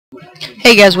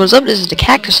Hey guys, what's up? This is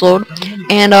TheCactusLord,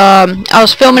 and I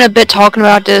was filming a bit talking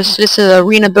about this. This is an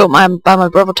arena built by my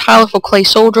brother Tyler for clay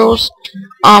soldiers.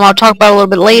 I'll talk about it a little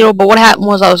bit later, but what happened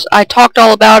was I talked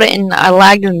all about it and I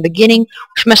lagged in the beginning,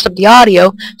 which messed up the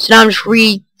audio. So now I'm just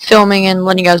re-filming and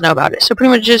letting you guys know about it. So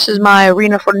pretty much this is my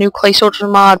arena for the new clay soldiers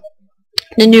mod.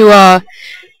 The new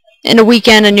in the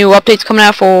weekend, a new update's coming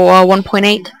out for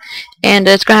 1.8, and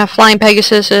it's gonna have flying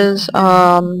Pegasuses.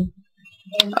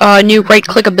 New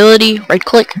right-click ability,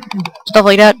 right-click, stuff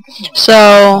like that.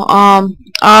 So,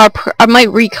 I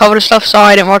might recover the stuff.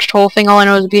 Sorry, I didn't watch the whole thing. All I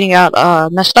know is the beating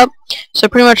got messed up. So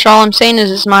pretty much all I'm saying is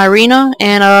this is my arena,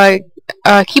 and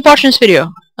keep watching this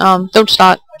video. Don't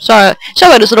stop. Sorry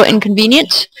about this little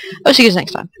inconvenience. I'll see you guys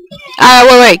next time.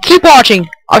 Wait, keep watching.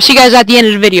 I'll see you guys at the end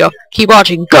of the video. Keep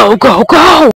watching. Go, go,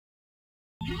 go!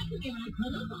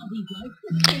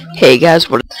 Hey guys,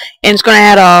 and it's gonna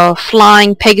add a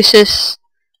flying Pegasus,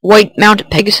 white mounted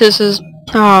Pegasuses,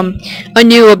 a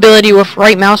new ability with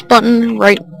right mouse button,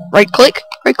 right click,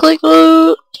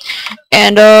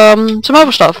 and some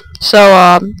other stuff.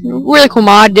 So really cool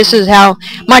mod. This is how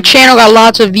my channel got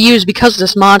lots of views because of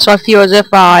this mod, so I feel as if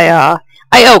I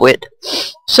owe it.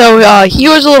 So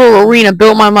here's a little arena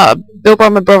built by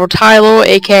my brother Tyler,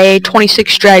 aka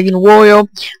 26 Dragon Warrior.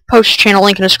 Post channel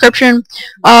link in the description.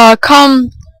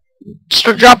 Come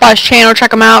drop by his channel,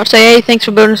 check him out, say hey, thanks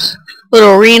for building this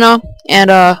little arena, and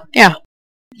yeah.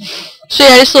 So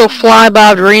yeah, this little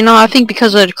flyby arena, I think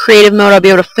because of the creative mode I'll be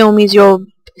able to film easier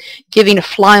giving the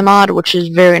fly mod, which is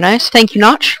very nice. Thank you,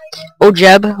 Notch. Or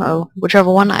Jeb,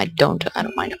 whichever one, I don't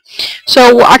mind.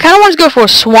 So I kinda want to go for a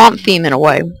swamp theme in a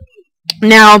way.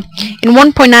 Now, in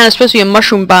 1.9 it's supposed to be a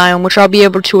mushroom biome, which I'll be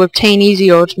able to obtain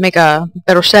easier to make a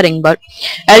better setting, but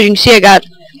as you can see I got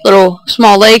little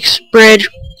small lakes, bridge,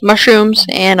 mushrooms,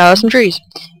 and some trees.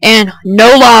 And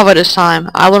no lava this time.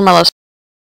 I learned my lesson.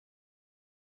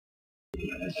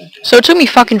 So it took me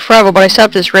fucking forever, but I set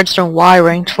up this redstone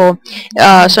wiring for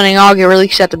something I'll get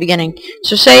released at the beginning.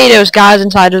 So say there was guys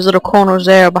inside those little corners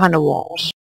there behind the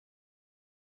walls.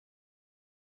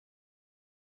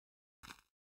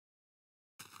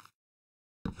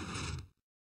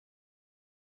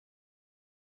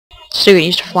 So get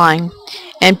used to flying.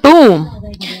 And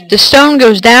boom! The stone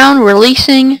goes down,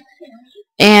 releasing,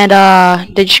 and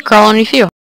they just crawl underneath you.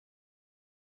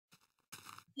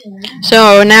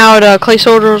 So now the clay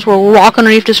soldiers will walk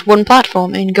underneath this wooden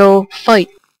platform and go fight.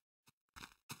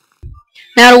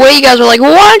 Now the way you guys are like,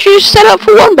 well, why don't you just set up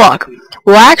for one block?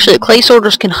 Well, actually, clay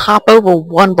soldiers can hop over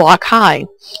one block high.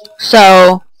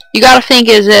 So you gotta think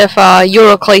as if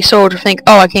you're a clay soldier, think,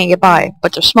 oh, I can't get by,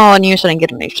 but they're smaller than you, so they can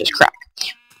get underneath this crack.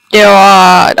 They're,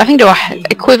 I think they're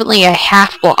equivalently a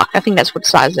half block. I think that's what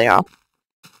size they are.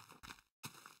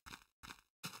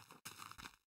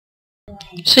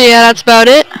 So yeah, that's about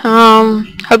it.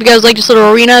 Hope you guys like this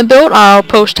little arena I built. I'll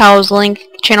post Tyler's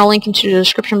channel link into the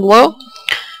description below.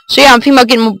 So yeah, I'm thinking about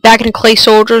getting back into clay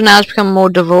soldiers. Now it's become more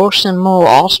diverse and more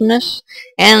awesomeness.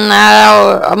 And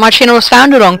my channel was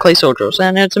founded on clay soldiers,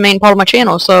 and it's a main part of my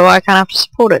channel, so I kind of have to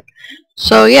support it.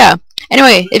 So yeah.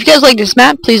 Anyway, if you guys like this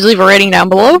map, please leave a rating down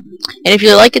below. And if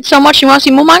you like it so much and you want to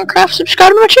see more Minecraft, subscribe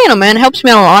to my channel, man. It helps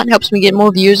me out a lot. It helps me get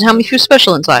more views and help me feel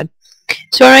special inside.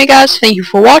 So anyway, guys, thank you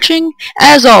for watching.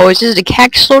 As always, this is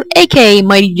TheCactusLord, aka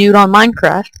Mighty Dude on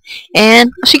Minecraft.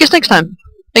 And I'll see you guys next time.